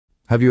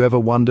Have you ever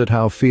wondered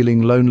how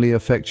feeling lonely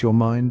affects your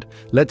mind?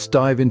 Let's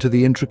dive into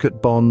the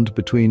intricate bond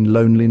between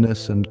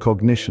loneliness and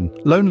cognition.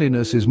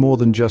 Loneliness is more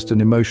than just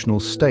an emotional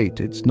state.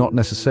 It's not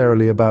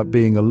necessarily about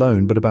being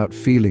alone, but about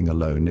feeling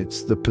alone.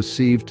 It's the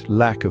perceived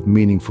lack of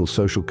meaningful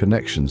social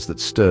connections that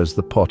stirs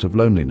the pot of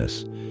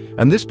loneliness.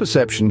 And this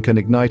perception can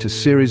ignite a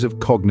series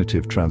of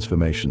cognitive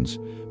transformations.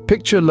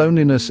 Picture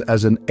loneliness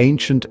as an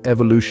ancient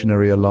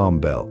evolutionary alarm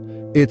bell.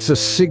 It's a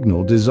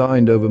signal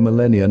designed over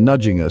millennia,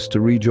 nudging us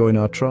to rejoin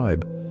our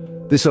tribe.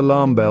 This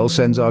alarm bell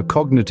sends our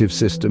cognitive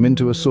system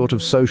into a sort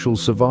of social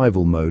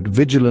survival mode,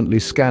 vigilantly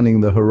scanning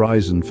the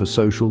horizon for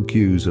social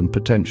cues and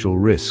potential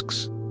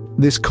risks.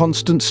 This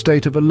constant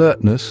state of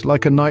alertness,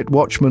 like a night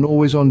watchman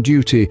always on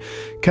duty,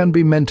 can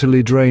be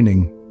mentally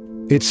draining.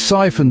 It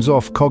siphons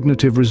off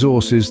cognitive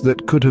resources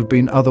that could have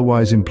been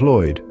otherwise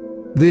employed.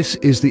 This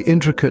is the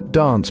intricate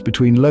dance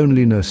between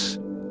loneliness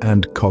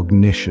and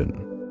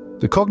cognition.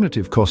 The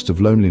cognitive cost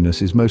of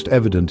loneliness is most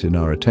evident in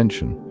our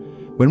attention.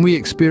 When we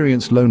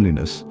experience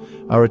loneliness,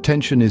 our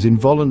attention is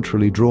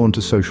involuntarily drawn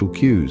to social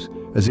cues,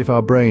 as if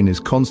our brain is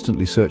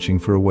constantly searching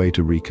for a way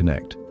to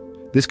reconnect.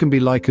 This can be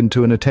likened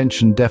to an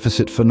attention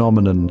deficit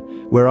phenomenon,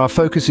 where our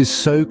focus is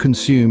so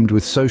consumed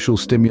with social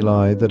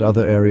stimuli that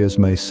other areas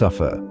may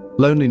suffer.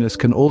 Loneliness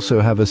can also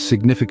have a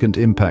significant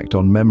impact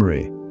on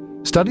memory.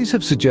 Studies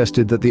have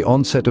suggested that the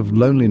onset of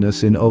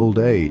loneliness in old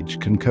age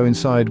can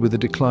coincide with a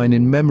decline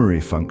in memory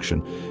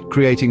function,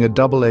 creating a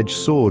double-edged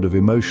sword of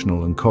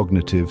emotional and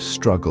cognitive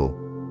struggle.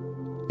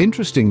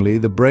 Interestingly,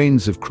 the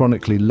brains of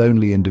chronically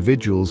lonely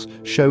individuals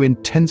show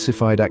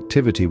intensified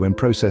activity when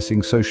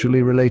processing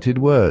socially related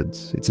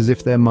words. It's as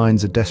if their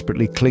minds are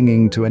desperately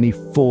clinging to any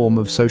form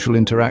of social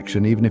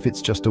interaction, even if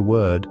it's just a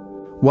word.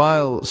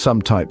 While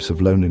some types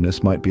of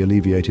loneliness might be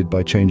alleviated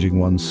by changing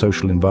one's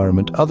social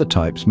environment, other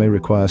types may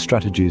require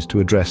strategies to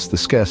address the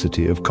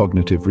scarcity of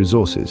cognitive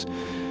resources.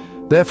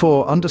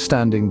 Therefore,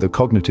 understanding the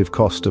cognitive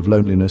cost of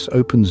loneliness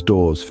opens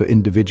doors for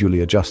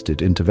individually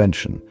adjusted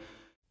intervention.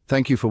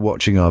 Thank you for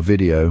watching our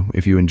video.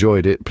 If you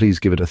enjoyed it, please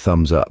give it a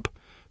thumbs up.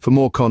 For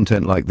more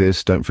content like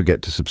this, don't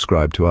forget to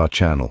subscribe to our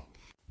channel.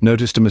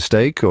 Noticed a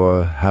mistake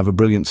or have a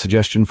brilliant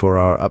suggestion for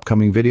our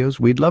upcoming videos?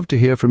 We'd love to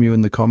hear from you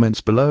in the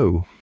comments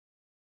below.